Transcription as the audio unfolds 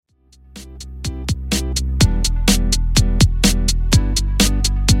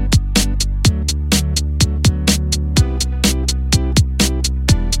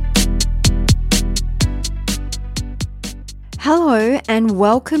and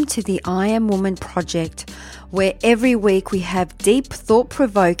welcome to the I Am Woman project, where every week we have deep,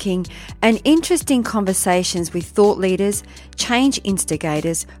 thought-provoking and interesting conversations with thought leaders, change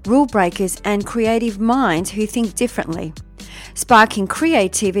instigators, rule breakers and creative minds who think differently, sparking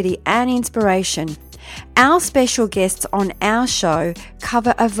creativity and inspiration. Our special guests on our show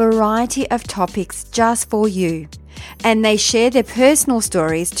cover a variety of topics just for you, and they share their personal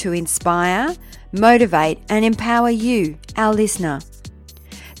stories to inspire, motivate and empower you, our listener.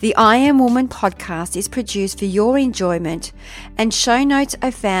 The I Am Woman podcast is produced for your enjoyment, and show notes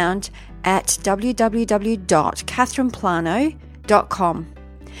are found at www.catherineplano.com.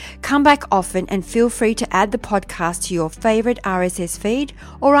 Come back often and feel free to add the podcast to your favourite RSS feed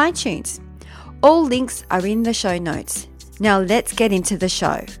or iTunes. All links are in the show notes. Now let's get into the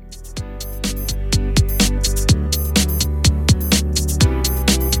show.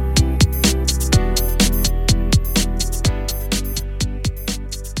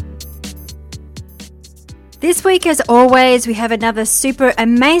 This week, as always, we have another super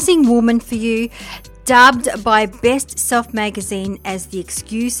amazing woman for you, dubbed by Best Self Magazine as the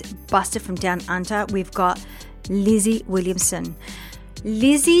excuse buster from down under. We've got Lizzy Williamson.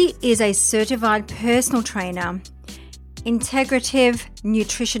 Lizzy is a certified personal trainer, integrative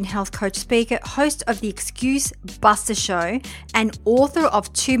nutrition health coach, speaker, host of the Excuse Buster Show, and author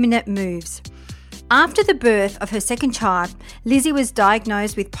of 2-Minute Moves. After the birth of her second child, Lizzy was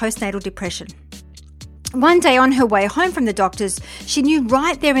diagnosed with postnatal depression. One day on her way home from the doctors, she knew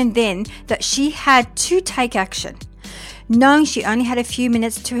right there and then that she had to take action. Knowing she only had a few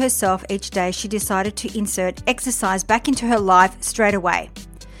minutes to herself each day, she decided to insert exercise back into her life straight away.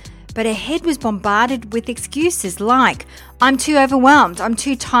 But her head was bombarded with excuses like, I'm too overwhelmed, I'm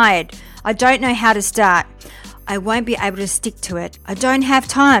too tired, I don't know how to start, I won't be able to stick to it, I don't have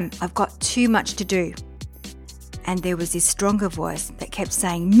time, I've got too much to do. And there was this stronger voice that kept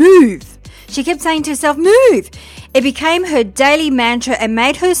saying, move! She kept saying to herself, move! It became her daily mantra and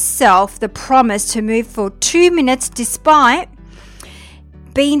made herself the promise to move for 2 minutes despite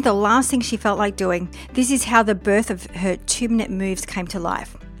being the last thing she felt like doing. This is how the birth of her 2-minute moves came to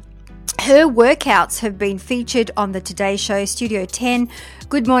life. Her workouts have been featured on the Today Show, Studio 10,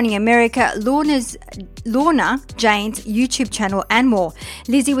 Good Morning America, Lorna Jane's YouTube channel and more.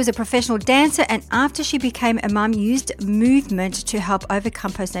 Lizzy was a professional dancer, and after she became a mum, used movement to help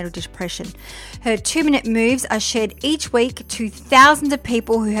overcome postnatal depression. Her 2-minute moves are shared each week to thousands of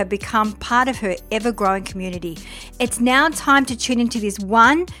people who have become part of her ever-growing community. It's now time to tune into this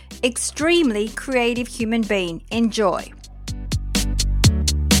one extremely creative human being. Enjoy.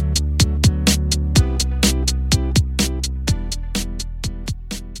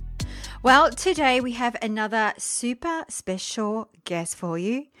 Well, today we have another super special guest for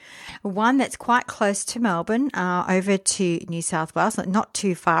you, one that's quite close to Melbourne, over to New South Wales, not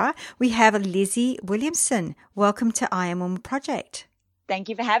too far. We have Lizzy Williamson. Welcome to I Am Woman Project. Thank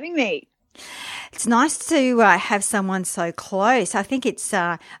you for having me. It's nice to have someone so close. I think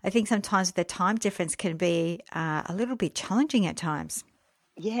sometimes the time difference can be a little bit challenging at times.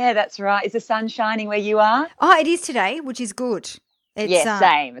 Yeah, that's right. Is the sun shining where you are? Oh, it is today, which is good.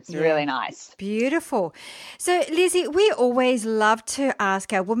 Same. It's really nice. Beautiful. So, Lizzy, we always love to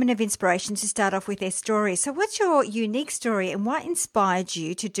ask our women of inspiration to start off with their story. So what's your unique story and what inspired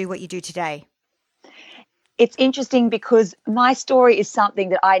you to do what you do today? It's interesting because my story is something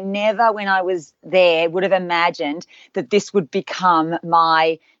that I never, when I was there, would have imagined that this would become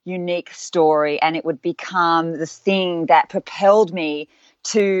my unique story and it would become the thing that propelled me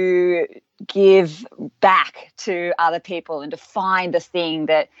to give back to other people and to find the thing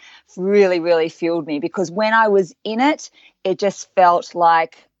that really, really fueled me. Because when I was in it, it just felt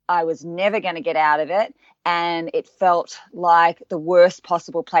like I was never going to get out of it. And it felt like the worst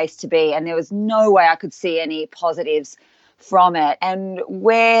possible place to be. And there was no way I could see any positives from it. And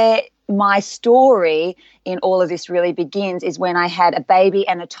where my story in all of this really begins is when I had a baby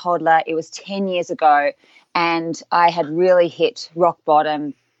and a toddler. It was 10 years ago, and I had really hit rock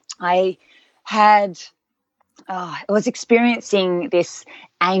bottom. I was experiencing this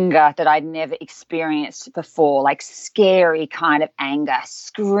anger that I'd never experienced before, like scary kind of anger,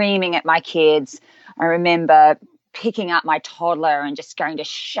 screaming at my kids. I remember picking up my toddler and just going to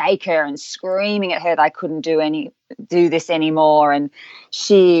shake her and screaming at her that I couldn't do this anymore. And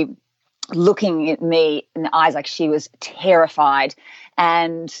she looking at me in the eyes like she was terrified,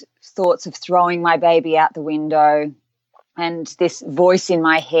 and thoughts of throwing my baby out the window. And this voice in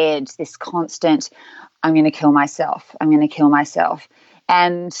my head, this constant, I'm going to kill myself. I'm going to kill myself.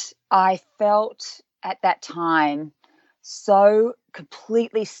 And I felt at that time so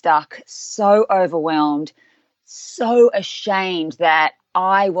completely stuck, so overwhelmed, so ashamed that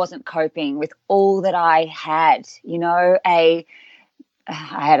I wasn't coping with all that I had.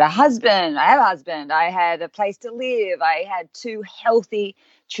 I had a husband, I have a husband, I had a place to live, I had 2 healthy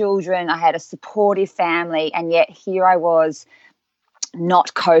children, I had a supportive family, and yet here I was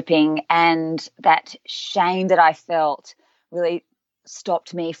not coping, and that shame that I felt really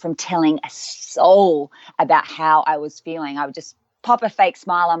stopped me from telling a soul about how I was feeling. I would just pop a fake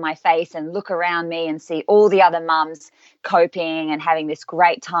smile on my face and look around me and see all the other mums coping and having this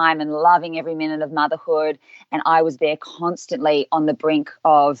great time and loving every minute of motherhood, and I was there constantly on the brink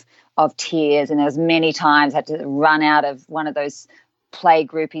of tears. And there was many times I had to run out of one of those play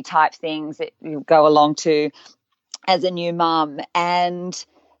groupie type things that you go along to as a new mum. And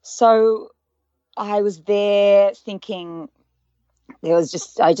so I was there thinking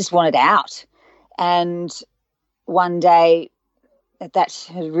I just wanted out. And one day at that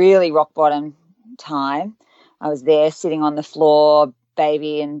really rock bottom time, I was there sitting on the floor,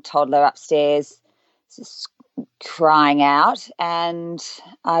 baby and toddler upstairs, just crying out. And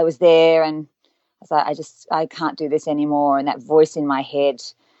I was there and I was like, I can't do this anymore. And that voice in my head,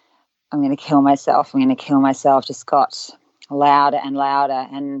 I'm going to kill myself, just got louder and louder.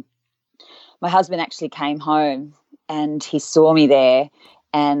 And my husband actually came home and he saw me there,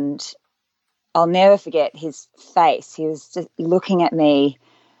 and I'll never forget his face. He was just looking at me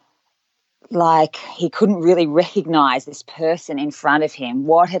like he couldn't really recognize this person in front of him.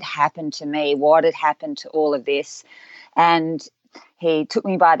 What had happened to me? What had happened to all of this? And he took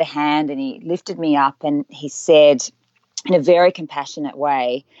me by the hand and he lifted me up and he said in a very compassionate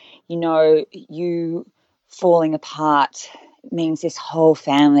way, you falling apart means this whole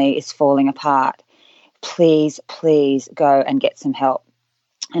family is falling apart. Please, please go and get some help.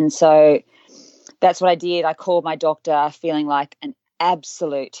 And so that's what I did. I called my doctor feeling like an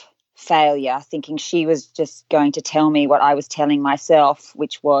absolute failure, thinking she was just going to tell me what I was telling myself,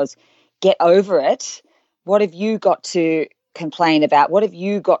 which was, get over it. What have you got to complain about? What have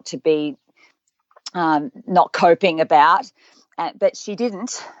you got to be not coping about? But she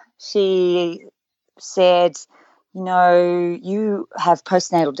didn't. She said, you have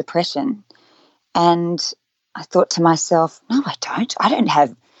postnatal depression. And I thought to myself, no, I don't. I don't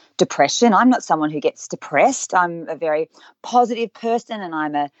have depression. I'm not someone who gets depressed. I'm a very positive person, and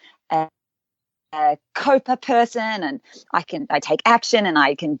I'm a coper person, and I take action and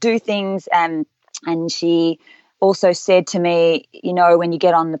I can do things. And she also said to me, when you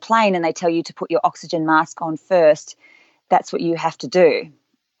get on the plane and they tell you to put your oxygen mask on first, that's what you have to do.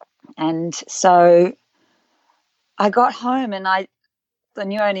 And so I got home and I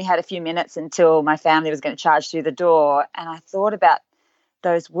knew I only had a few minutes until my family was going to charge through the door. And I thought about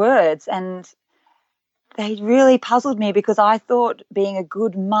those words and they really puzzled me, because I thought being a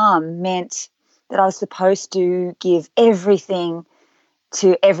good mum meant that I was supposed to give everything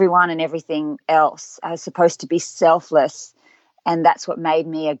to everyone and everything else. I was supposed to be selfless, and that's what made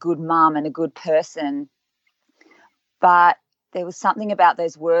me a good mum and a good person. But there was something about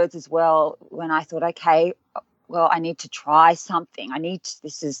those words as well when I thought, okay, well, I need to try something.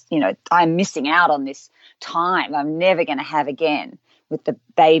 I'm missing out on this time I'm never going to have again with the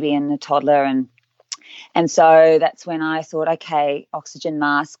baby and the toddler. And so that's when I thought, okay, oxygen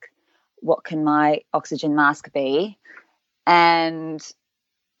mask, what can my oxygen mask be? And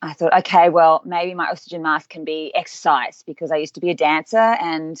I thought, okay, well, maybe my oxygen mask can be exercise, because I used to be a dancer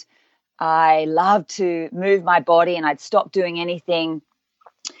and I loved to move my body, and I'd stopped doing anything.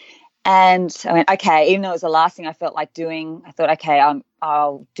 And I went, okay, even though it was the last thing I felt like doing, I thought, okay,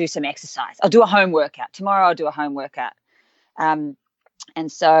 I'll do some exercise. I'll do a home workout. Tomorrow I'll do a home workout. And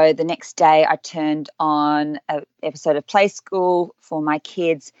so the next day I turned on an episode of Play School for my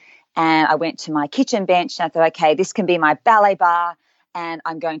kids, and I went to my kitchen bench and I thought, okay, this can be my ballet bar, and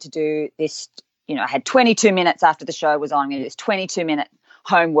I'm going to do this. I had 22 minutes after the show was on. I'm going to do this 22-minute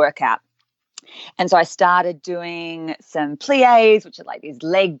home workout. And so I started doing some plies, which are like these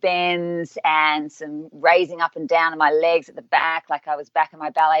leg bends, and some raising up and down of my legs at the back, like I was back in my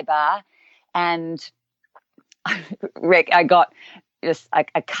ballet bar. And I got just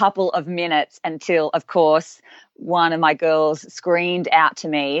like a couple of minutes until, of course, one of my girls screamed out to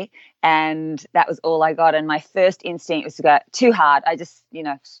me, and that was all I got. And my first instinct was to go, too hard. I just,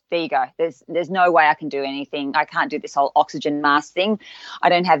 there you go. There's no way I can do anything. I can't do this whole oxygen mask thing. I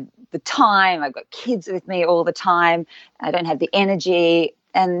don't have the time. I've got kids with me all the time. I don't have the energy.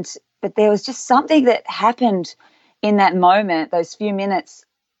 But there was just something that happened in that moment, those few minutes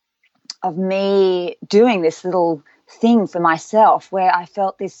of me doing this little thing for myself, where I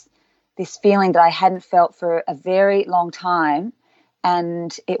felt this feeling that I hadn't felt for a very long time,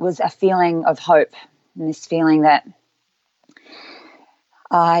 and it was a feeling of hope. and this feeling that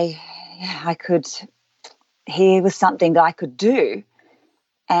I could, here was something that I could do,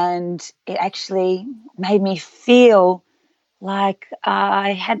 and it actually made me feel like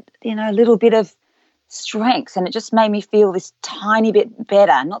I had, a little bit of strength, and it just made me feel this tiny bit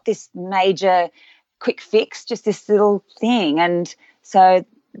better, not this major quick fix, just this little thing. And so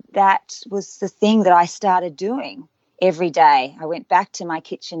that was the thing that I started doing every day. I went back to my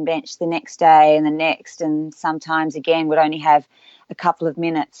kitchen bench the next day and the next, and sometimes again would only have a couple of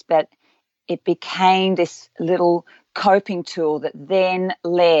minutes, but it became this little coping tool that then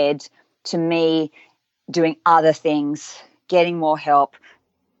led to me doing other things, getting more help,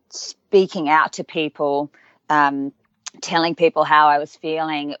 speaking out to people, telling people how I was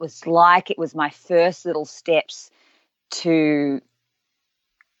feeling. It was like it was my first little steps to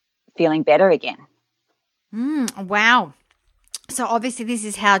feeling better again. Wow. So obviously this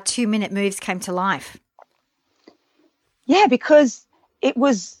is how 2-minute moves came to life. Yeah, because it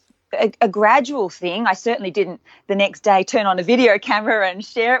was a gradual thing. I certainly didn't the next day turn on a video camera and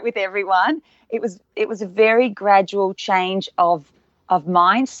share it with everyone. It was a very gradual change of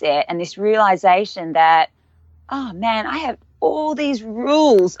mindset, and this realization that, oh man, I have all these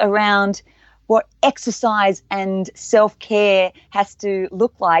rules around what exercise and self-care has to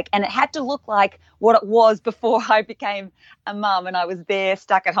look like. And it had to look like what it was before I became a mum and I was there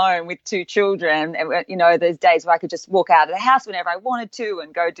stuck at home with 2 children. And, those days where I could just walk out of the house whenever I wanted to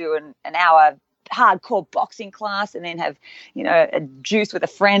and go do an hour hardcore boxing class and then have, a juice with a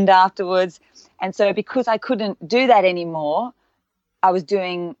friend afterwards. And so because I couldn't do that anymore, I was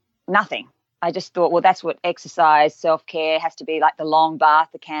doing nothing. I just thought, well, that's what exercise, self-care has to be, like the long bath,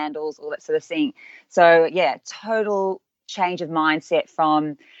 the candles, all that sort of thing. So, yeah, total change of mindset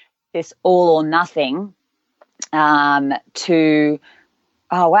from this all or nothing to,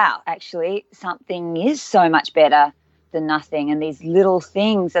 oh, wow, actually something is so much better than nothing. And these little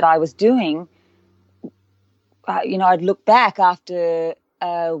things that I was doing, I'd look back after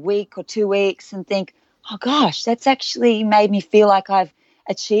a week or 2 weeks and think, oh, gosh, that's actually made me feel like I've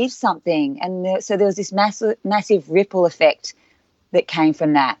achieve something. And so there was this massive ripple effect that came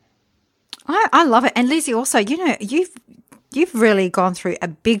from that. I love it. And Lizzy, also, you've really gone through a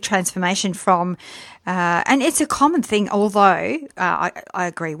big transformation from, and it's a common thing, although I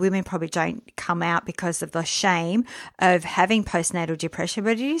agree, women probably don't come out because of the shame of having postnatal depression,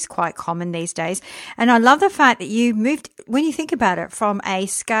 but it is quite common these days. And I love the fact that you moved, when you think about it from a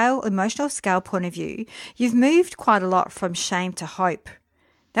emotional scale point of view, you've moved quite a lot from shame to hope.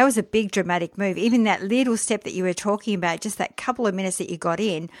 That was a big dramatic move. Even that little step that you were talking about, just that couple of minutes that you got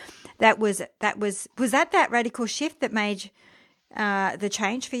in, was that radical shift that made the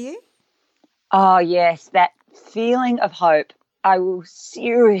change for you? Oh, yes, that feeling of hope. I will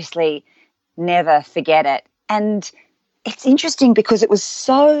seriously never forget it. And it's interesting because it was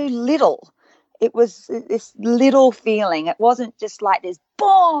so little. It was this little feeling. It wasn't just like this,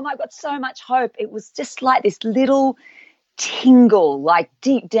 boom, I've got so much hope. It was just like this little tingle, like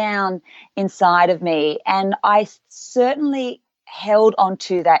deep down inside of me. And I certainly held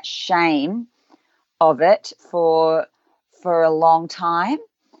onto that shame of it for a long time.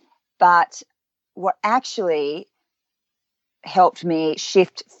 But what actually helped me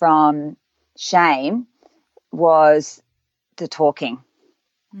shift from shame was the talking,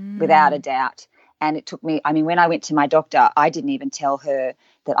 without a doubt. And it took me, when I went to my doctor, I didn't even tell her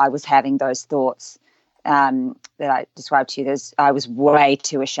that I was having those thoughts that I described to you. I was way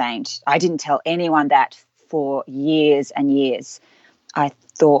too ashamed. I didn't tell anyone that for years and years. I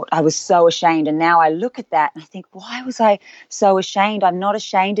thought I was so ashamed. And now I look at that and I think, why was I so ashamed? I'm not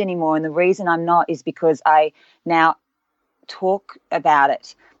ashamed anymore. And the reason I'm not is because I now talk about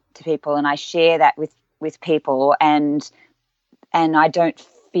it to people and I share that with people, and I don't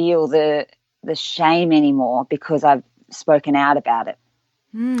feel the shame anymore because I've spoken out about it.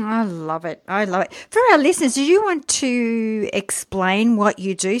 I love it. I love it. For our listeners, do you want to explain what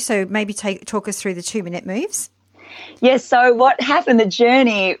you do? So maybe talk us through the 2-minute moves. Yes. So what happened, the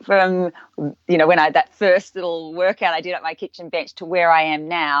journey from, when that first little workout I did at my kitchen bench to where I am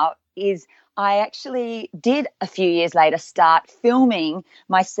now is I actually did a few years later start filming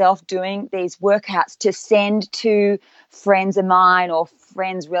myself doing these workouts to send to friends of mine or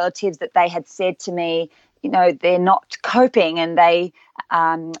friends, relatives that they had said to me, they're not coping and they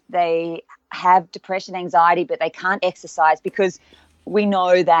have depression, anxiety, but they can't exercise, because we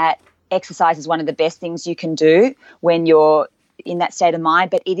know that exercise is one of the best things you can do when you're in that state of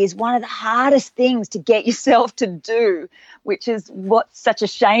mind, but it is one of the hardest things to get yourself to do, which is what's such a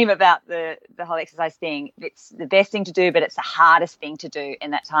shame about the whole exercise thing. It's the best thing to do, but it's the hardest thing to do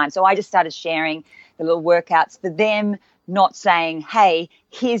in that time. So I just started sharing the little workouts for them, not saying, hey,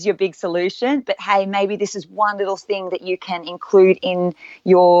 here's your big solution, but hey, maybe this is one little thing that you can include in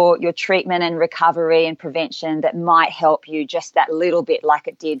your treatment and recovery and prevention that might help you just that little bit, like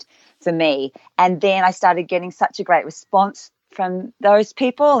it did for me. And then I started getting such a great response from those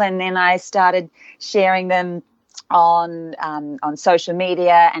people, and then I started sharing them on social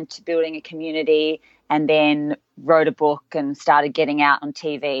media and to building a community, and then wrote a book and started getting out on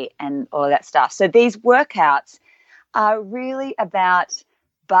TV and all of that stuff. So these workouts are really about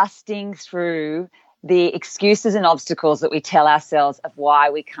busting through the excuses and obstacles that we tell ourselves of why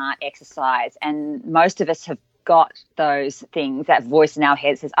we can't exercise. And most of us have got those things, that voice in our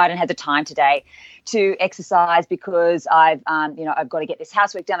head says, I don't have the time today to exercise because I've got to get this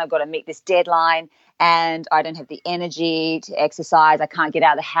housework done. I've got to meet this deadline, and I don't have the energy to exercise. I can't get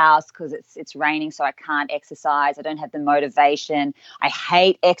out of the house because it's raining, so I can't exercise. I don't have the motivation. I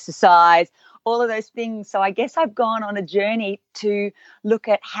hate exercise. All of those things. So I guess I've gone on a journey to look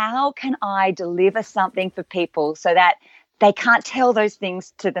at how can I deliver something for people so that they can't tell those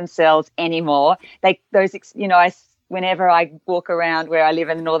things to themselves anymore. Whenever I walk around where I live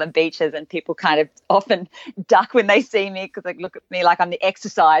in the northern beaches, and people kind of often duck when they see me because they look at me like I'm the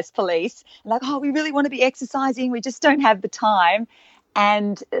exercise police. Like, oh, we really want to be exercising. We just don't have the time.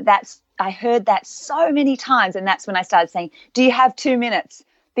 And I heard that so many times. And that's when I started saying, do you have 2 minutes?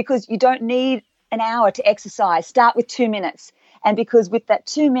 Because you don't need an hour to exercise. Start with 2 minutes. And because with that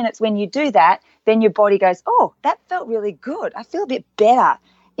 2 minutes, when you do that, then your body goes, oh, that felt really good. I feel a bit better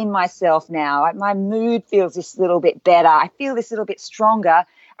in myself now. My mood feels this little bit better. I feel this little bit stronger.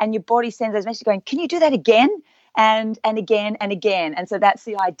 And your body sends those messages going, can you do that again? And again and again. And so that's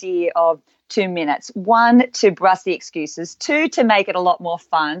the idea of 2 minutes. 1, to brush the excuses. 2, to make it a lot more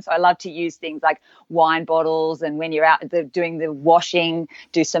fun. So I love to use things like wine bottles, and when you're out doing the washing,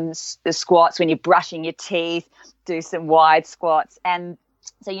 do some squats. When you're brushing your teeth, do some wide squats. And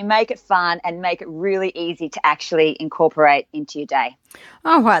so you make it fun and make it really easy to actually incorporate into your day.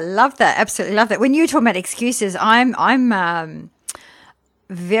 Oh, I love that. Absolutely love that. When you talk about excuses, I'm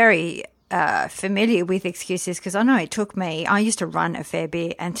very familiar with excuses, because I know it took me, I used to run a fair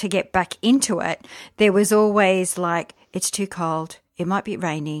bit, and to get back into it, there was always like, it's too cold, it might be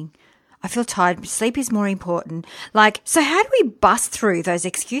raining, I feel tired, sleep is more important. Like, so how do we bust through those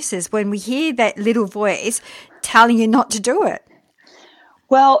excuses when we hear that little voice telling you not to do it?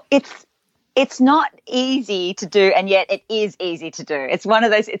 Well, it's not easy to do, and yet it is easy to do. It's one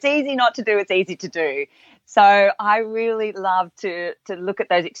of those, it's easy not to do, it's easy to do. So I really love to look at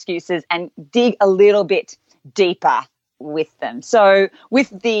those excuses and dig a little bit deeper with them. So with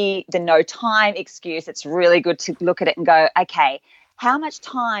the no time excuse, it's really good to look at it and go, okay, how much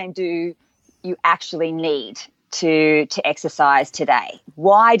time do you actually need to exercise today?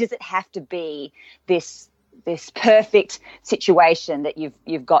 Why does it have to be this perfect situation that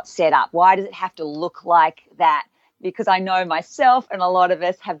you've got set up? Why does it have to look like that? Because I know myself and a lot of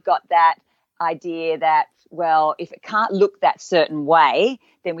us have got that idea that, well, if it can't look that certain way,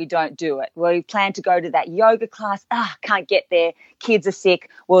 then we don't do it. Well, we plan to go to that yoga class. Can't get there. Kids are sick.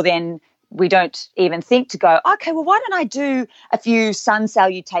 Well, then we don't even think to go, okay, well, why don't I do a few sun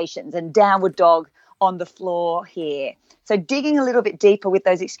salutations and downward dog on the floor here? So digging a little bit deeper with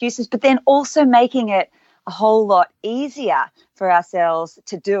those excuses, but then also making it a whole lot easier for ourselves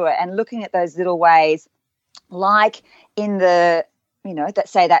to do it, and looking at those little ways, like in the,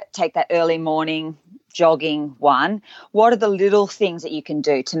 take that early morning jogging one. What are the little things that you can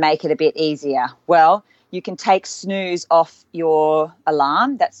do to make it a bit easier? Well, you can take snooze off your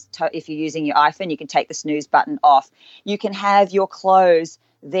alarm. If you're using your iPhone, you can take the snooze button off. You can have your clothes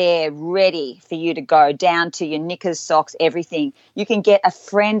there ready for you to go, down to your knickers, socks, everything. You can get a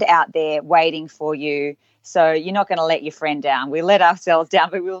friend out there waiting for you. So you're not going to let your friend down. We let ourselves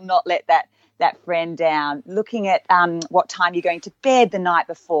down, but we will not let that friend down. Looking at what time you're going to bed the night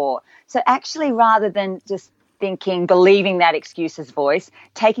before. So actually, rather than just believing that excuses voice,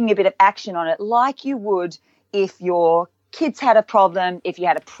 taking a bit of action on it, like you would if your kids had a problem, if you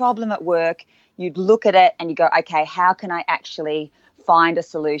had a problem at work, you'd look at it and you go, okay, how can I actually find a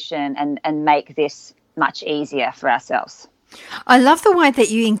solution and make this much easier for ourselves? I love the way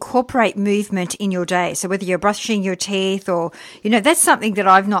that you incorporate movement in your day. So whether you're brushing your teeth or, that's something that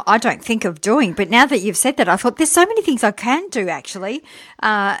I don't think of doing. But now that you've said that, I thought there's so many things I can do actually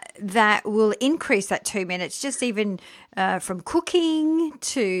that will increase that 2 minutes, just even from cooking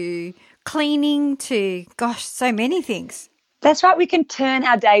to cleaning to, so many things. That's right. We can turn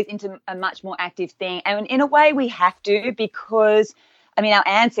our days into a much more active thing. And in a way we have to, because, I mean, our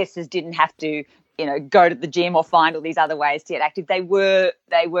ancestors didn't have to, go to the gym or find all these other ways to get active. They were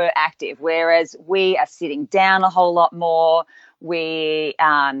active, whereas we are sitting down a whole lot more. We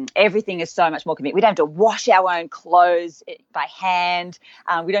everything is so much more convenient. We don't have to wash our own clothes by hand.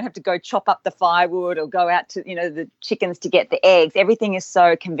 We don't have to go chop up the firewood or go out to the chickens to get the eggs. Everything is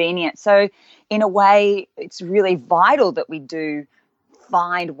so convenient. So in a way, it's really vital that we do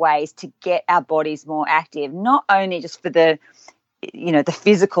find ways to get our bodies more active, not only just for the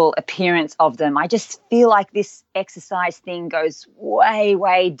physical appearance of them. I just feel like this exercise thing goes way,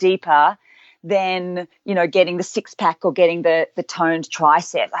 way deeper than, getting the six pack or getting the toned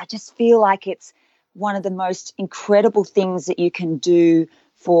triceps. I just feel like it's one of the most incredible things that you can do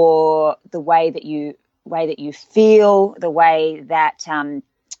for the way that you feel, the way that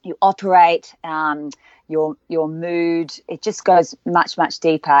you operate, your mood. It just goes much, much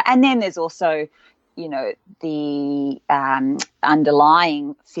deeper. And then there's also the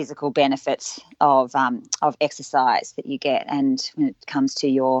underlying physical benefits of exercise that you get. And when it comes to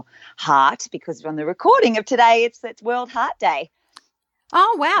your heart, because on the recording of today, it's World Heart Day.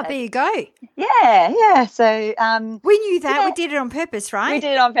 Oh, wow. There you go. Yeah. So we knew that. We did it on purpose, right? We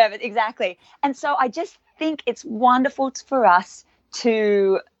did it on purpose, exactly. And so I just think it's wonderful for us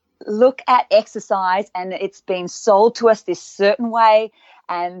to look at exercise, and it's been sold to us this certain way.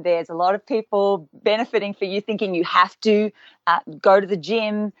 And there's a lot of people benefiting for you thinking you have to go to the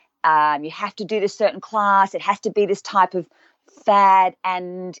gym, you have to do this certain class, it has to be this type of fad.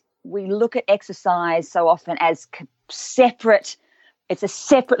 And we look at exercise so often as separate. It's a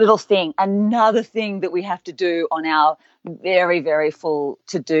separate little thing, another thing that we have to do on our very, very full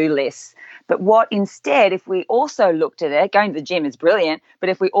to-do list. But what instead, if we also looked at it, going to the gym is brilliant, but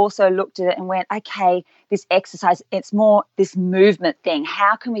if we also looked at it and went, okay, this exercise, it's more this movement thing.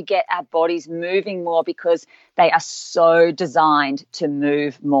 How can we get our bodies moving more, because they are so designed to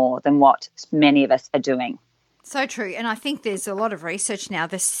move more than what many of us are doing. So true. And I think there's a lot of research now.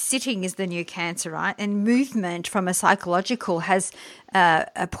 The sitting is the new cancer, right? And movement from a psychological has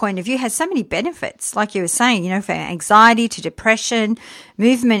a point of view, has so many benefits. Like you were saying, for anxiety to depression,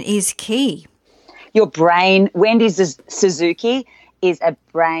 movement is key. Your brain, Wendy Suzuki is a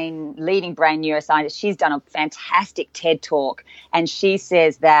leading brain neuroscientist. She's done a fantastic TED talk, and she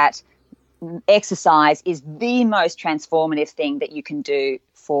says that exercise is the most transformative thing that you can do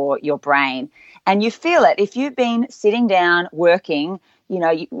for your brain. And you feel it if you've been sitting down working,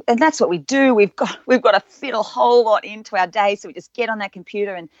 and that's what we do. We've got to fit a whole lot into our day, so we just get on that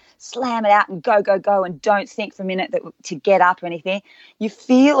computer and slam it out and go, and don't think for a minute to get up or anything. You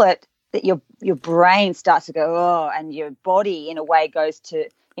feel it, that your brain starts to go, oh, and your body in a way goes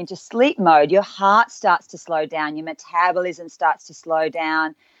into sleep mode. Your heart starts to slow down, your metabolism starts to slow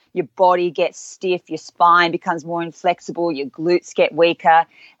down. Your body gets stiff, your spine becomes more inflexible, your glutes get weaker.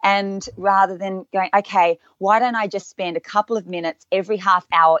 And rather than going, okay, why don't I just spend a couple of minutes every half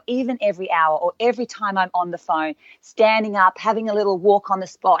hour, even every hour, or every time I'm on the phone, standing up, having a little walk on the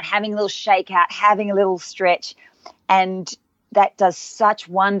spot, having a little shake out, having a little stretch. And that does such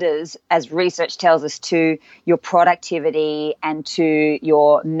wonders, as research tells us, to your productivity and to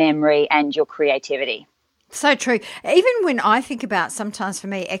your memory and your creativity. So true. Even when I think about, sometimes for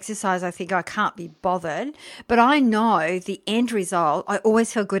me, exercise, I think I can't be bothered, but I know the end result, I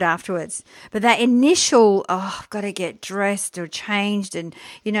always feel good afterwards. But that initial, I've got to get dressed or changed, and,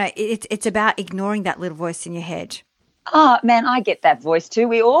 it's about ignoring that little voice in your head. Oh, man, I get that voice too.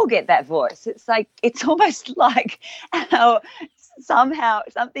 We all get that voice. It's almost like somehow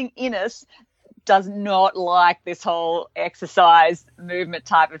something in us does not like this whole exercise movement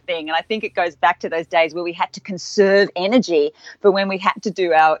type of thing. And I think it goes back to those days where we had to conserve energy for when we had to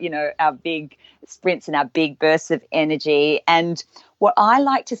do our big sprints and our big bursts of energy. And what I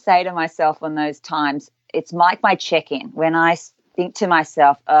like to say to myself on those times, it's like my check-in. When I think to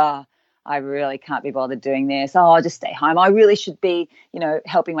myself, I really can't be bothered doing this. I'll just stay home. I really should be,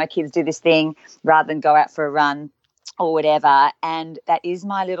 helping my kids do this thing rather than go out for a run or whatever. And that is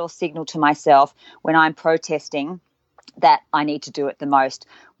my little signal to myself when I'm protesting that I need to do it the most.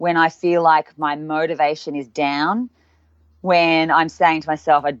 When I feel like my motivation is down, when I'm saying to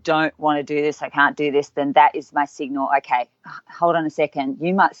myself, I don't want to do this, I can't do this, then that is my signal. Okay, hold on a second.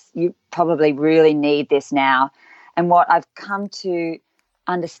 You probably really need this now. And what I've come to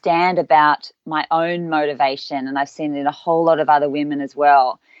understand about my own motivation, and I've seen it in a whole lot of other women as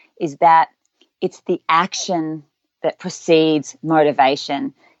well, is that it's the action that precedes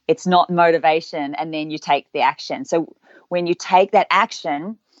motivation. It's not motivation and then you take the action. So when you take that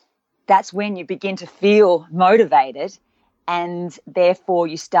action, that's when you begin to feel motivated. and therefore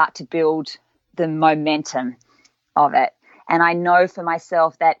you start to build the momentum of it. And I know for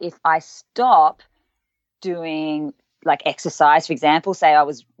myself that if I stop doing like exercise, for example, say I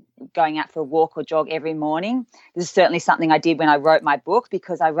was going out for a walk or jog every morning. This is certainly something I did when I wrote my book,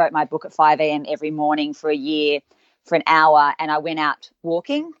 because I wrote my book at 5 a.m. every morning for a year for an hour, and I went out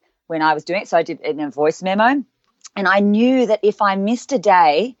walking when I was doing it. So I did it in a voice memo. And I knew that if I missed a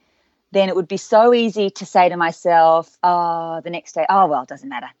day, then it would be so easy to say to myself, the next day, well, it doesn't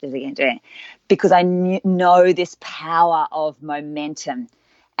matter, do it again. Because I know this power of momentum.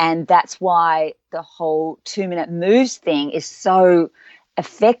 And that's why the whole 2-minute moves thing is so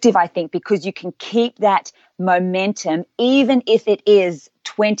effective, I think, because you can keep that momentum even if it is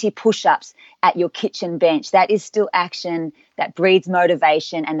 20 push-ups at your kitchen bench. That is still action that breeds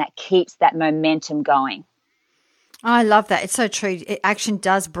motivation and that keeps that momentum going. I love that. It's so true. Action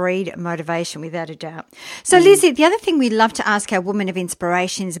does breed motivation without a doubt. So, Lizzy, the other thing we love to ask our women of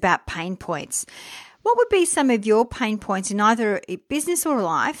inspiration is about pain points. What would be some of your pain points in either business or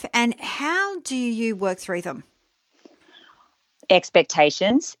life, and how do you work through them?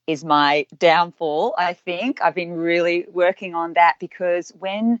 Expectations is my downfall, I think. I've been really working on that, because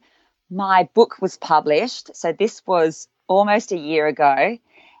when my book was published, so this was almost a year ago,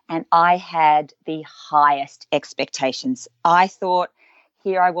 and I had the highest expectations. I thought,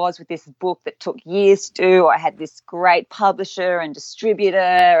 here I was with this book that took years to do. I had this great publisher and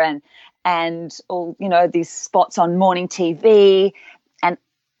distributor and all, these spots on morning TV. And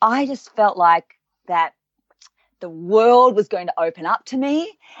I just felt like that the world was going to open up to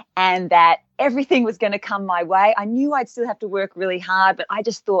me and that everything was going to come my way. I knew I'd still have to work really hard, but I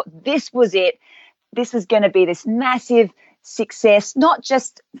just thought this was it. This was going to be this massive success.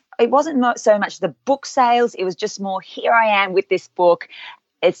 It wasn't so much the book sales. It was just more, here I am with this book.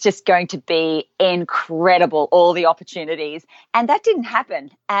 It's just going to be incredible, all the opportunities. And that didn't happen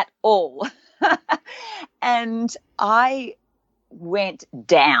at all. And I went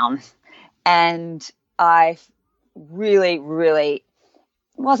down, and I really, really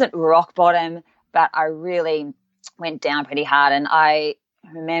wasn't rock bottom, but I really went down pretty hard. And I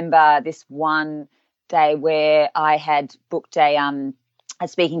remember this one day where I had booked a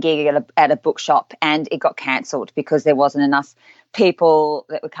speaking gig at a bookshop, and it got cancelled because there wasn't enough people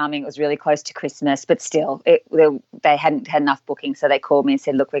that were coming. It was really close to Christmas, but still they hadn't had enough bookings. So they called me and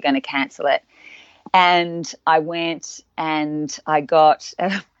said, look, we're going to cancel it. And I went and I got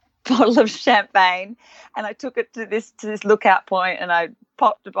a bottle of champagne, and I took it to this lookout point, and I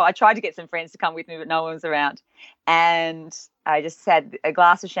tried to get some friends to come with me, but no one was around. And I just had a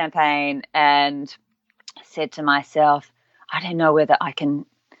glass of champagne and said to myself, I don't know whether I can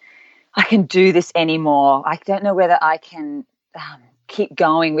do this anymore. I don't know whether I can keep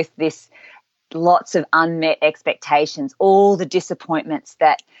going with this. Lots of unmet expectations, all the disappointments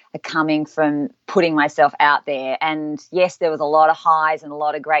that are coming from putting myself out there. And yes, there was a lot of highs and a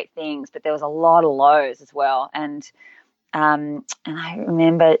lot of great things, but there was a lot of lows as well. And I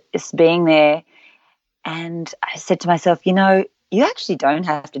remember just being there, and I said to myself, you actually don't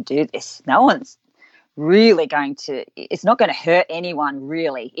have to do this. No one's really it's not going to hurt anyone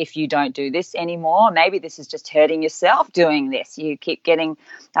really if you don't do this anymore. Maybe this is just hurting yourself doing this. You keep getting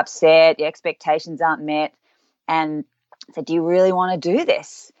upset, your expectations aren't met. And I said, do you really want to do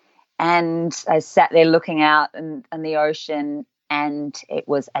this? And I sat there looking out in the ocean, and it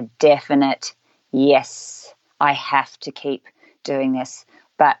was a definite yes, I have to keep doing this,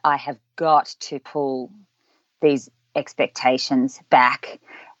 but I have got to pull these expectations back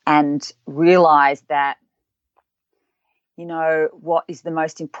and realize that, what is the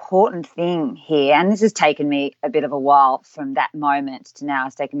most important thing here. And this has taken me a bit of a while from that moment to now.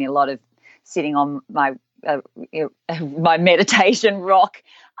 It's taken me a lot of sitting on my meditation rock,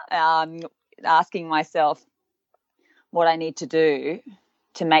 asking myself what I need to do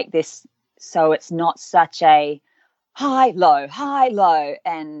to make this so it's not such a high, low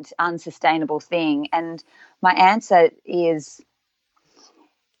and unsustainable thing. And my answer is,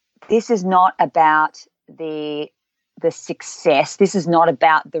 this is not about the success. This is not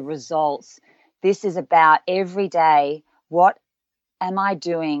about the results. This is about every day, what am I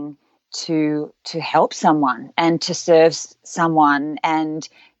doing to help someone and to serve someone and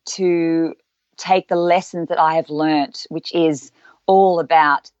to take the lessons that I have learnt, which is all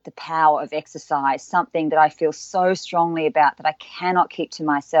about the power of exercise, something that I feel so strongly about that I cannot keep to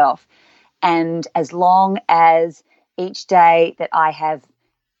myself. And as long as each day that I have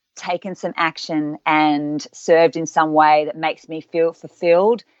taken some action and served in some way that makes me feel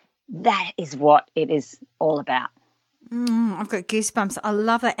fulfilled, that is what it is all about. I've got goosebumps. I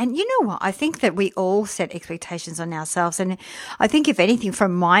love it. And you know what? I think that we all set expectations on ourselves. And I think, if anything,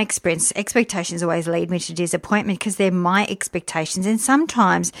 from my experience, expectations always lead me to disappointment because they're my expectations. And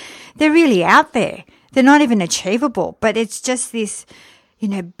sometimes they're really out there. They're not even achievable, but it's just this,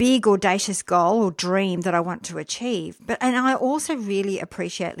 big audacious goal or dream that I want to achieve. And I also really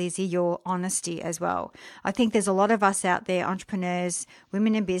appreciate, Lizzy, your honesty as well. I think there's a lot of us out there, entrepreneurs,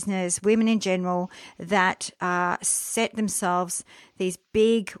 women in business, women in general, that set themselves these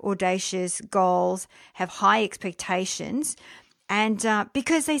big audacious goals, have high expectations, and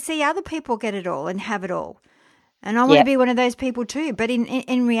because they see other people get it all and have it all. And I want to be one of those people too. But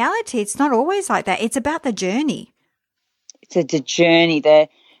in reality, it's not always like that. It's about the journey. It's the journey, the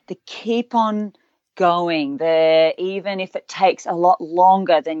keep on going, even if it takes a lot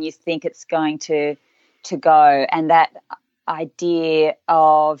longer than you think it's going to go, and that idea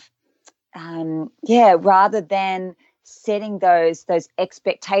of rather than setting those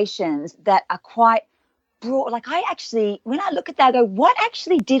expectations that are quite broad. Like, when I look at that, I go, what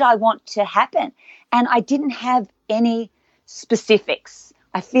actually did I want to happen? And I didn't have any specifics.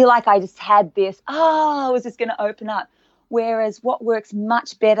 I feel like I just had this, was this going to open up? Whereas what works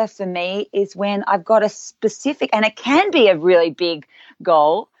much better for me is when I've got a specific, and it can be a really big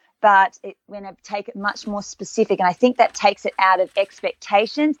goal, but when I take it much more specific, and I think that takes it out of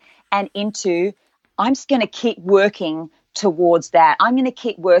expectations and into, I'm just going to keep working towards that. I'm going to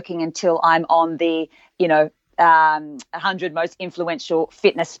keep working until I'm on the, 100 most influential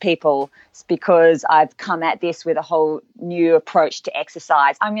fitness people, because I've come at this with a whole new approach to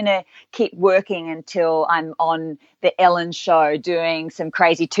exercise. I'm going to keep working until I'm on the Ellen show doing some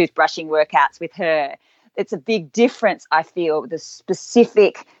crazy toothbrushing workouts with her. It's a big difference, I feel, the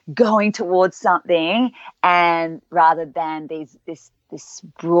specific going towards something, and rather than this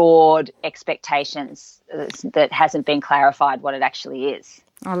broad expectations that hasn't been clarified what it actually is.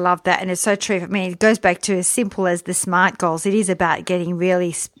 I love that. And it's so true. I mean, it goes back to as simple as the SMART goals. It is about getting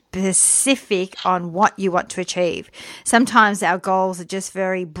really specific on what you want to achieve. Sometimes our goals are just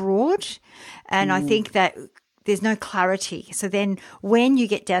very broad, and I think that there's no clarity. So then when you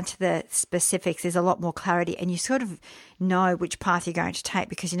get down to the specifics, there's a lot more clarity, and you sort of know which path you're going to take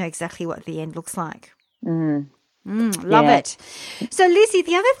because you know exactly what the end looks like. Love it. So, Lizzy,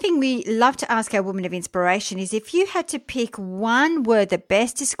 the other thing we love to ask our women of inspiration is, if you had to pick one word that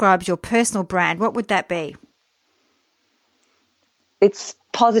best describes your personal brand, what would that be? It's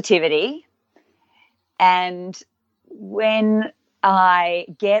positivity. And when I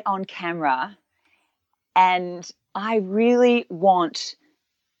get on camera and I really want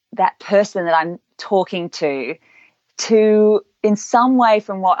that person that I'm talking to, in some way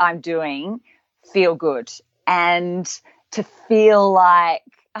from what I'm doing, feel good. And to feel like,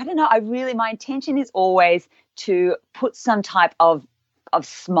 I don't know, my intention is always to put some type of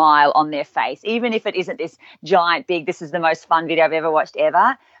smile on their face, even if it isn't this giant, big, this is the most fun video I've ever watched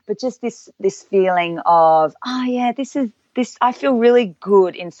ever, but just this feeling of, this, I feel really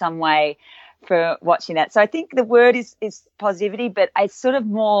good in some way for watching that. So I think the word is positivity, but it's sort of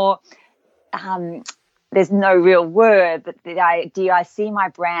more, there's no real word, but the idea, I see my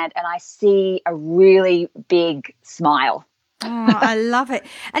brand and I see a really big smile. Oh, I love it.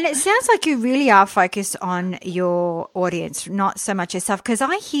 And it sounds like you really are focused on your audience, not so much yourself, because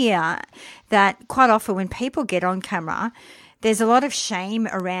I hear that quite often when people get on camera, there's a lot of shame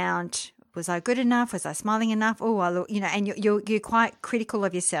around, was I good enough? Was I smiling enough? Oh, I look, and you're quite critical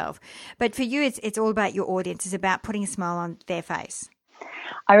of yourself. But for you, it's all about your audience. It's about putting a smile on their face.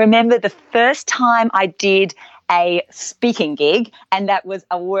 I remember the first time I did a speaking gig, and that was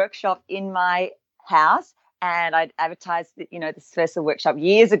a workshop in my house, and I'd advertised, this first workshop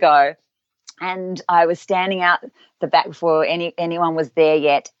years ago, and I was standing out the back before anyone was there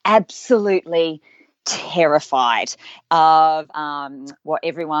yet, absolutely terrified of what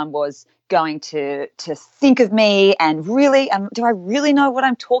everyone was going to think of me, and really, do I really know what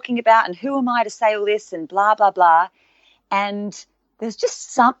I'm talking about, and who am I to say all this, and blah, blah, blah. And there's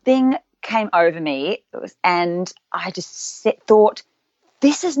just something came over me, and I just thought,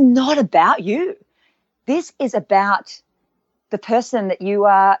 this is not about you. This is about the person that you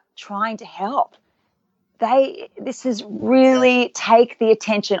are trying to help. This is really take the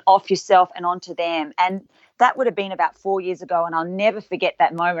attention off yourself and onto them. And that would have been about 4 years ago, and I'll never forget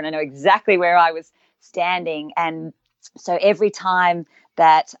that moment. I know exactly where I was standing. And so every time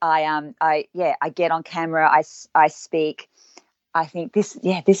that I get on camera, I speak, I think this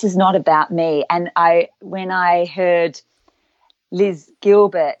is not about me. And when I heard Liz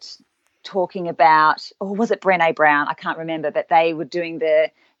Gilbert talking about, or was it Brené Brown? I can't remember, but they were doing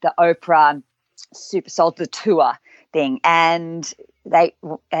the Oprah Super Soldier tour thing. And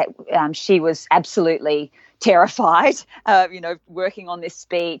she was absolutely terrified, working on this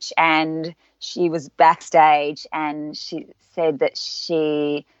speech. And she was backstage, and she said that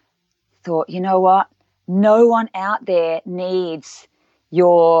she thought, you know what? No one out there needs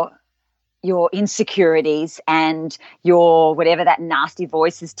your insecurities and your whatever that nasty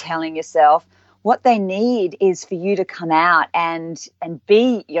voice is telling yourself. What they need is for you to come out and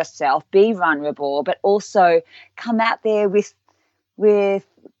be yourself, be vulnerable, but also come out there with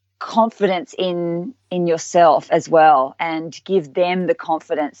confidence in yourself as well, and give them the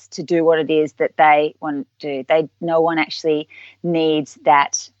confidence to do what it is that they want to do. No one actually needs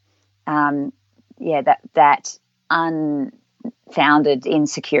that that unfounded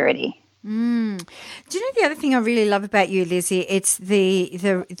insecurity. Do you know the other thing I really love about you, Lizzy? It's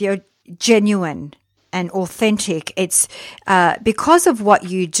you're genuine and authentic. It's because of what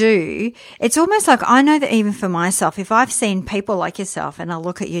you do. It's almost like, I know that even for myself, if I've seen people like yourself and I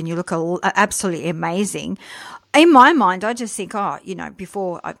look at you and you look absolutely amazing, in my mind, I just think,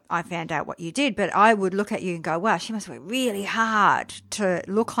 before I found out what you did, but I would look at you and go, wow, she must work really hard to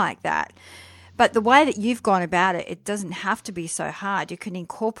look like that. But the way that you've gone about it, it doesn't have to be so hard. You can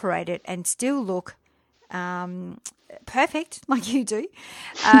incorporate it and still look perfect like you do.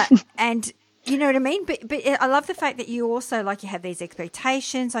 And you know what I mean? But I love the fact that you also, like, you have these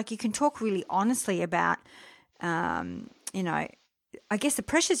expectations. Like, you can talk really honestly about, I guess the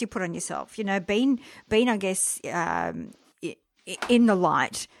pressures you put on yourself, being I guess, in the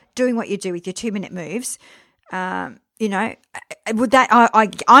light, doing what you do with your 2-minute moves, would that,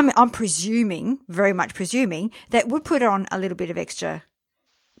 I'm presuming, very much presuming, that would put on a little bit of extra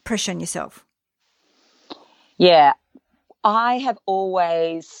pressure on yourself. Yeah, I have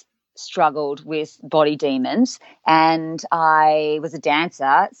always struggled with body demons, and I was a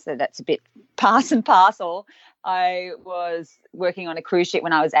dancer, so that's a bit pass and parcel. I was working on a cruise ship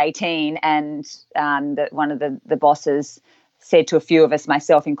when I was 18, and one of the bosses said to a few of us,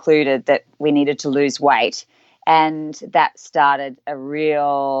 myself included, that we needed to lose weight. And that started a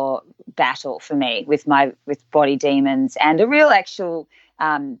real battle for me with body demons, and a real actual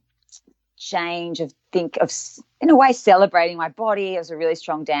change of in a way, celebrating my body. I was a really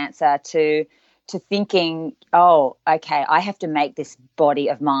strong dancer, to thinking, oh, okay, I have to make this body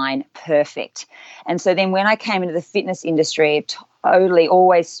of mine perfect. And so then when I came into the fitness industry, I totally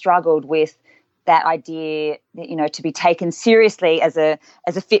always struggled with that idea that, to be taken seriously as a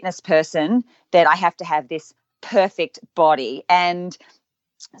fitness person, that I have to have this perfect body. And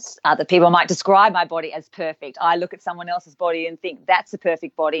other people might describe my body as perfect. I look at someone else's body and think that's a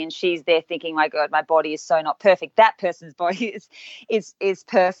perfect body, and she's there thinking, my God, my body is so not perfect. That person's body is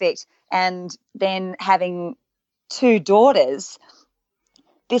perfect. And then having 2 daughters,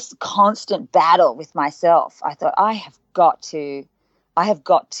 this constant battle with myself, I thought, I have got to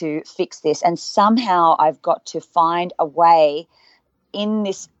fix this, and somehow I've got to find a way in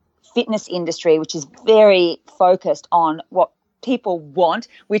this fitness industry, which is very focused on what people want,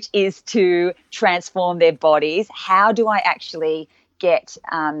 which is to transform their bodies. How do I actually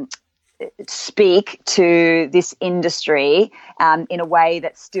speak to this industry in a way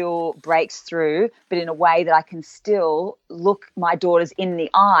that still breaks through, but in a way that I can still look my daughters in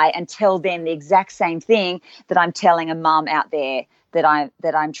the eye and tell them the exact same thing that I'm telling a mum out there that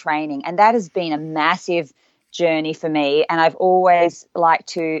I'm training. And that has been a massive journey for me. And I've always liked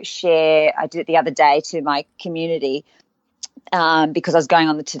to share, I did it the other day to my community, because I was going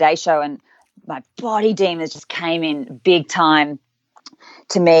on the Today Show, and my body demons just came in big time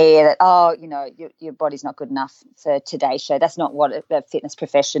to me, that, your body's not good enough for Today Show. That's not what a fitness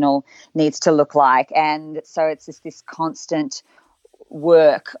professional needs to look like. And so it's just this constant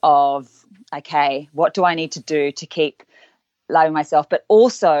work of, okay, what do I need to do to keep loving myself? But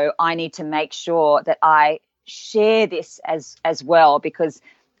also I need to make sure that I share this as well, because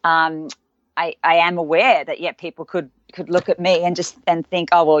I am aware that people could look at me and think,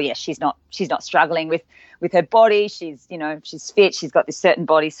 oh well, yeah, she's not struggling with her body. She's she's fit. She's got this certain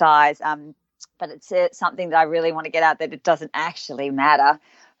body size. But it's something that I really want to get out, that it doesn't actually matter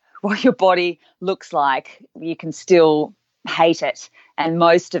what your body looks like. You can still hate it, and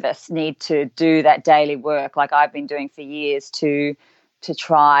most of us need to do that daily work, like I've been doing for years, to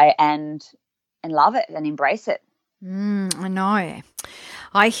try and love it and embrace it. I know.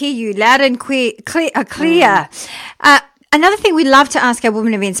 I hear you loud and clear. Another thing we love to ask our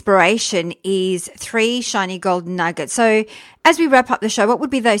women of inspiration is 3 shiny golden nuggets. So as we wrap up the show, what would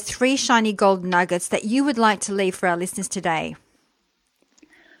be those 3 shiny golden nuggets that you would like to leave for our listeners today?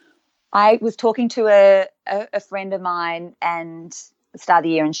 I was talking to a friend of mine and the start of the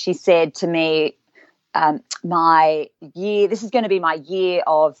year, and she said to me, my year, this is going to be my year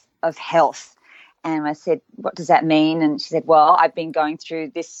of health. And I said, what does that mean? And she said, well, I've been going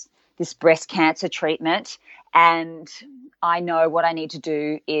through this breast cancer treatment, and I know what I need to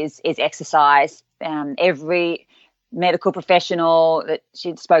do is exercise. Every medical professional that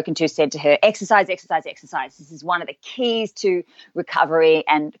she'd spoken to said to her, exercise, exercise, exercise. This is one of the keys to recovery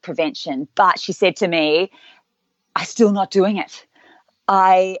and prevention. But she said to me, I'm still not doing it.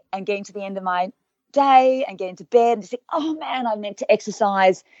 I am getting to the end of my day and getting to bed and just think, oh man, I meant to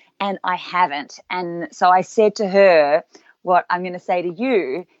exercise and I haven't. And so I said to her, what I'm going to say to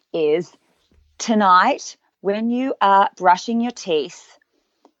you is, tonight, when you are brushing your teeth,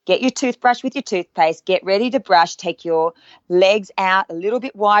 get your toothbrush with your toothpaste, get ready to brush, take your legs out a little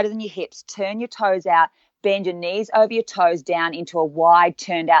bit wider than your hips, turn your toes out, bend your knees over your toes down into a wide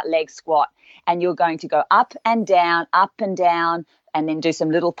turned out leg squat. And you're going to go up and down, and then do some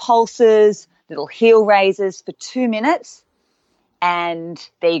little pulses, little heel raises for 2 minutes. And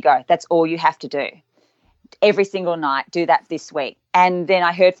there you go. That's all you have to do. Every single night, do that this week. And then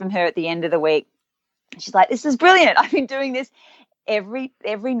I heard from her at the end of the week. She's like, this is brilliant. I've been doing this every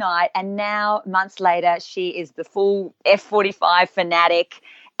night. And now, months later, she is the full F45 fanatic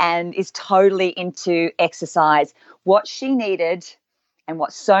and is totally into exercise. What she needed, and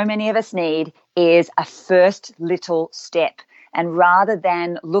what so many of us need, is a first little step. And rather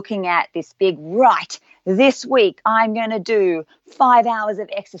than looking at this big, right, this week I'm going to do 5 hours of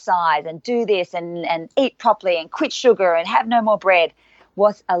exercise and do this and eat properly and quit sugar and have no more bread,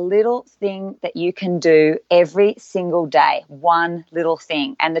 what's a little thing that you can do every single day, one little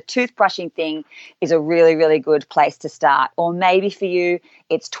thing. And the toothbrushing thing is a really, really good place to start. Or maybe for you,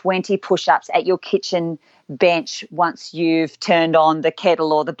 it's 20 push-ups at your kitchen bench once you've turned on the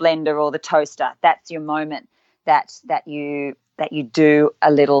kettle or the blender or the toaster. That's your moment that you do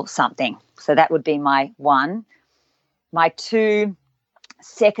a little something. So that would be my one. My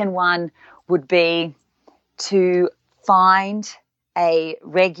second one would be to find a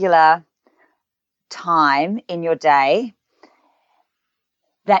regular time in your day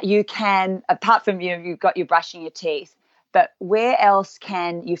that you can, apart from you've got your brushing your teeth, but where else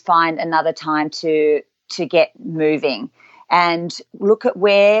can you find another time to get moving? And look at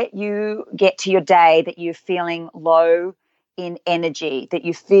where you get to your day that you're feeling low in energy, that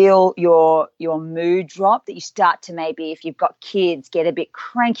you feel your mood drop, that you start to, maybe if you've got kids, get a bit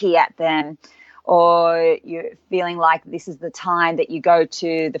cranky at them, or you're feeling like this is the time that you go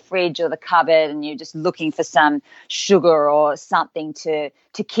to the fridge or the cupboard and you're just looking for some sugar or something to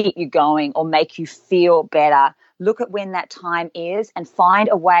keep you going or make you feel better. Look at when that time is and find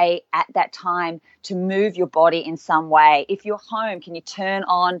a way at that time to move your body in some way. If you're home, can you turn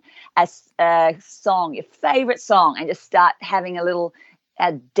on a song, your favorite song, and just start having a little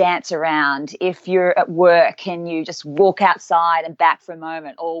dance around? If you're at work, can you just walk outside and back for a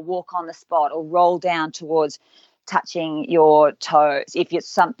moment, or walk on the spot, or roll down towards touching your toes? If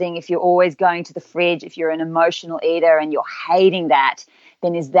you're always going to the fridge, if you're an emotional eater and you're hating that,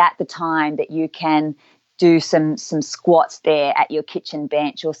 then is that the time that you can do some squats there at your kitchen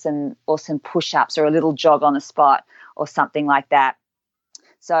bench, or some push-ups, or a little jog on the spot, or something like that?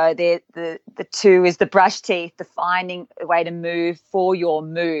 So the two is the brush teeth, the finding a way to move for your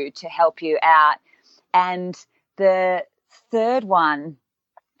mood to help you out. And the third one,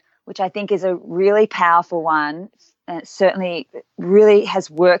 which I think is a really powerful one, and it certainly really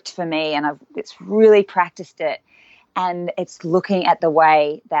has worked for me, and it's really practiced it, and it's looking at the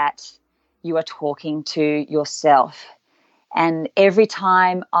way that you are talking to yourself. And every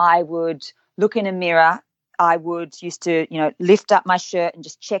time I would look in a mirror, I would used to, lift up my shirt and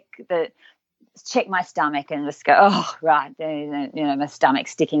just check my stomach and just go, oh, right, my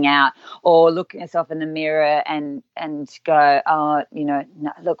stomach's sticking out. Or look at yourself in the mirror and go, oh, no,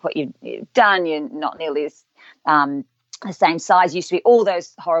 look what you've done. You're not nearly as the same size used to be. All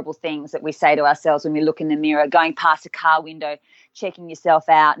those horrible things that we say to ourselves when we look in the mirror, going past a car window, checking yourself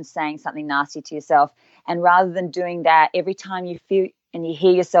out and saying something nasty to yourself. And rather than doing that, every time you feel and you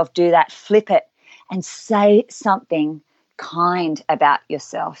hear yourself do that, flip it and say something kind about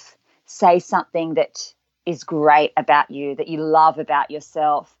yourself. Say something that is great about you, that you love about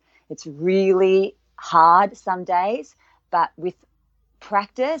yourself. It's really hard some days, but with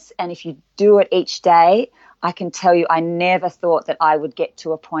practice, and if you do it each day, I can tell you I never thought that I would get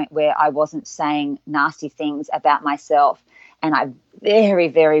to a point where I wasn't saying nasty things about myself. And I very,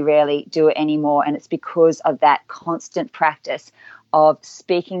 very rarely do it anymore. And it's because of that constant practice of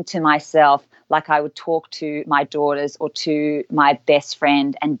speaking to myself like I would talk to my daughters or to my best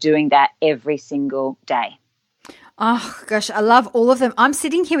friend, and doing that every single day. Oh, gosh, I love all of them. I'm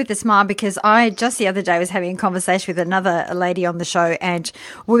sitting here with a smile because I just the other day was having a conversation with another lady on the show, and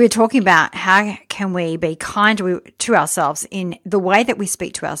we were talking about how can we be kind to ourselves in the way that we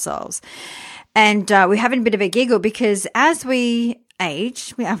speak to ourselves. And we're having a bit of a giggle because as we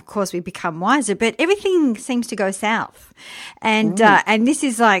age, of course, we become wiser, but everything seems to go south. And this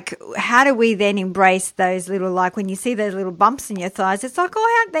is like, how do we then embrace those little, like when you see those little bumps in your thighs, it's like,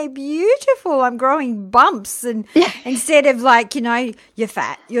 oh, aren't they beautiful? I'm growing bumps. And instead of like, you're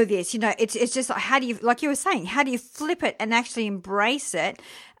fat, you're this, it's just like, how do you, like you were saying, how do you flip it and actually embrace it?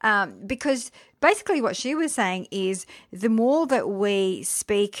 Because basically what she was saying is the more that we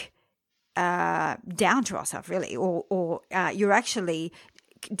speak down to ourselves, really, or you're actually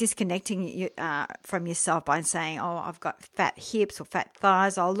disconnecting from yourself by saying, oh, I've got fat hips or fat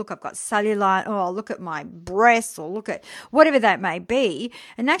thighs, oh, look, I've got cellulite, oh, look at my breasts, or look at whatever that may be.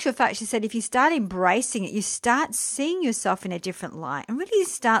 In actual fact, she said, if you start embracing it, you start seeing yourself in a different light and really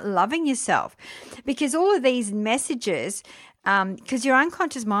start loving yourself, because all of these messages, because your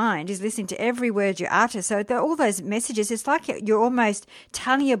unconscious mind is listening to every word you utter. So all those messages, it's like you're almost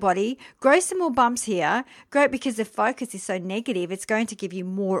telling your body, grow some more bumps here, grow, because the focus is so negative, it's going to give you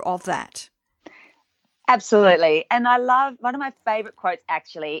more of that. Absolutely. And I love, one of my favorite quotes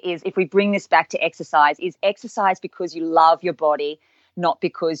actually is, if we bring this back to exercise, is exercise because you love your body, not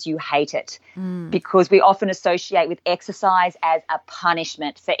because you hate it. Because we often associate with exercise as a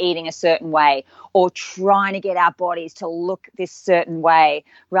punishment for eating a certain way or trying to get our bodies to look this certain way,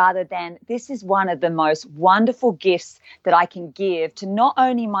 rather than this is one of the most wonderful gifts that I can give to not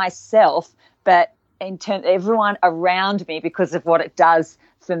only myself, but in terms of everyone around me, because of what it does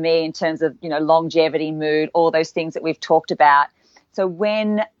for me in terms of, longevity, mood, all those things that we've talked about. So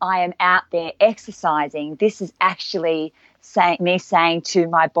when I am out there exercising, this is actually saying to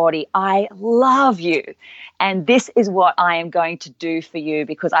my body, I love you. And this is what I am going to do for you,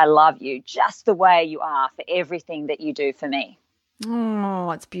 because I love you just the way you are, for everything that you do for me. Oh,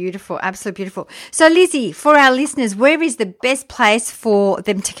 it's beautiful. Absolutely beautiful. So Lizzy, for our listeners, where is the best place for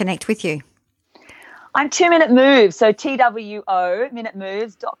them to connect with you? I'm 2 Minute Moves, so TWO,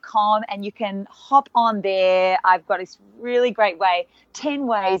 minutemoves.com, and you can hop on there. I've got this really great way, 10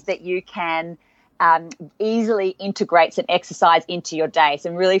 ways that you can easily integrate some exercise into your day.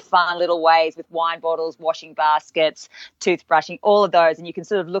 Some really fun little ways with wine bottles, washing baskets, toothbrushing, all of those. And you can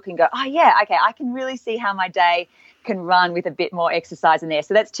sort of look and go, oh, yeah, okay, I can really see how my day can run with a bit more exercise in there.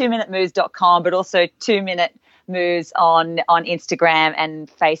 So that's 2minutemoves.com, but also 2 Minute Moves on Instagram and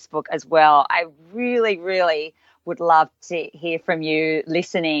Facebook as well. I really, really would love to hear from you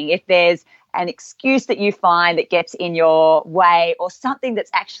listening. If there's an excuse that you find that gets in your way, or something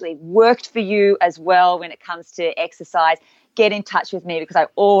that's actually worked for you as well when it comes to exercise, get in touch with me, because I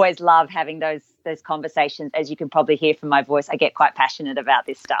always love having those conversations. As you can probably hear from my voice, I get quite passionate about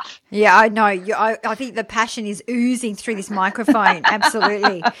this stuff. Yeah, I know. I think the passion is oozing through this microphone.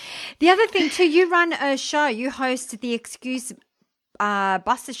 Absolutely. The other thing too, you run a show. You host the Excuse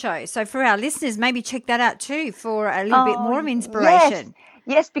Buster show. So for our listeners, maybe check that out too for a little bit more of inspiration.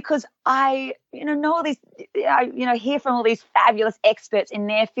 Yes, because I, know all these, I, hear from all these fabulous experts in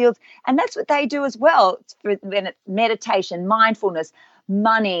their fields, and that's what they do as well. When it's meditation, mindfulness,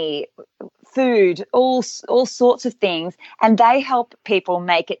 money, food, all sorts of things, and they help people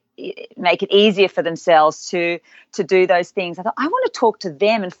make it easier for themselves to do those things. I thought, I want to talk to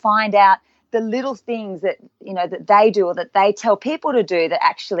them and find out the little things that that they do, or that they tell people to do, that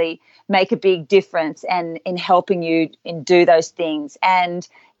actually make a big difference and in helping you in do those things. And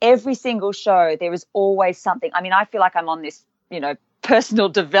every single show, there is always something. I mean, I feel like I'm on this personal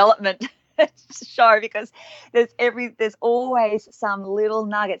development show, because there's always some little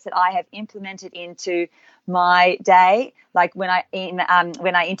nuggets that I have implemented into my day. Like when I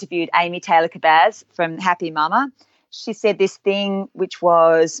interviewed Amy Taylor-Kabaz from Happy Mama, she said this thing, which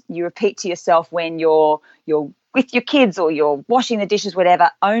was, you repeat to yourself when you're with your kids or you're washing the dishes,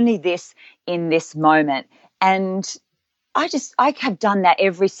 whatever, only this in this moment. And I have done that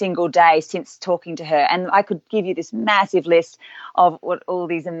every single day since talking to her. And I could give you this massive list of what all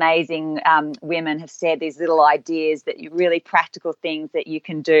these amazing women have said, these little ideas, that you really practical things that you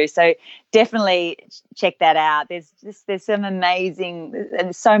can do. So definitely check that out. There's some amazing,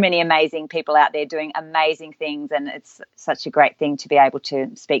 and so many amazing people out there doing amazing things. And it's such a great thing to be able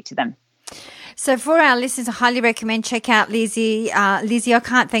to speak to them. So for our listeners, I highly recommend check out Lizzy. Lizzy, I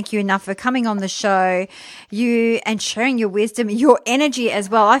can't thank you enough for coming on the show, and sharing your wisdom, your energy as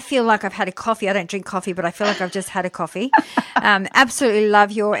well. I feel like I've had a coffee. I don't drink coffee, but I feel like I've just had a coffee. Absolutely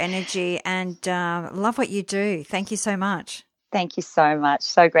love your energy and love what you do. Thank you so much. Thank you so much.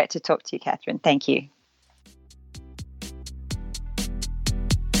 So great to talk to you, Catherine. Thank you.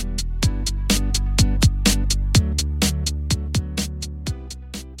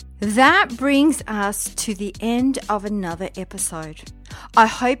 That brings us to the end of another episode. I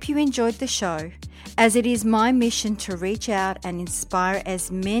hope you enjoyed the show, as it is my mission to reach out and inspire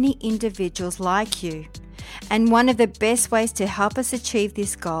as many individuals like you. And one of the best ways to help us achieve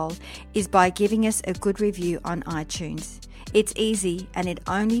this goal is by giving us a good review on iTunes. It's easy and it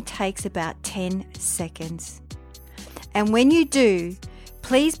only takes about 10 seconds. And when you do,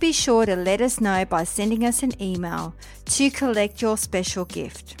 please be sure to let us know by sending us an email to collect your special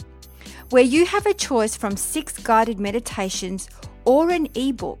gift, where you have a choice from 6 guided meditations or an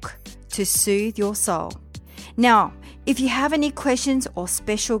ebook to soothe your soul. Now, if you have any questions or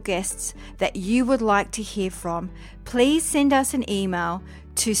special guests that you would like to hear from, please send us an email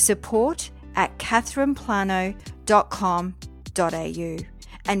to support@catherineplano.com.au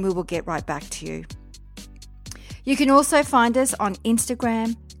and we will get right back to you. You can also find us on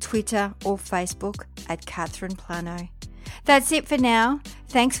Instagram, Twitter or Facebook at Catherine Plano. That's it for now.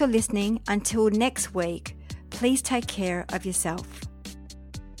 Thanks for listening. Until next week, please take care of yourself.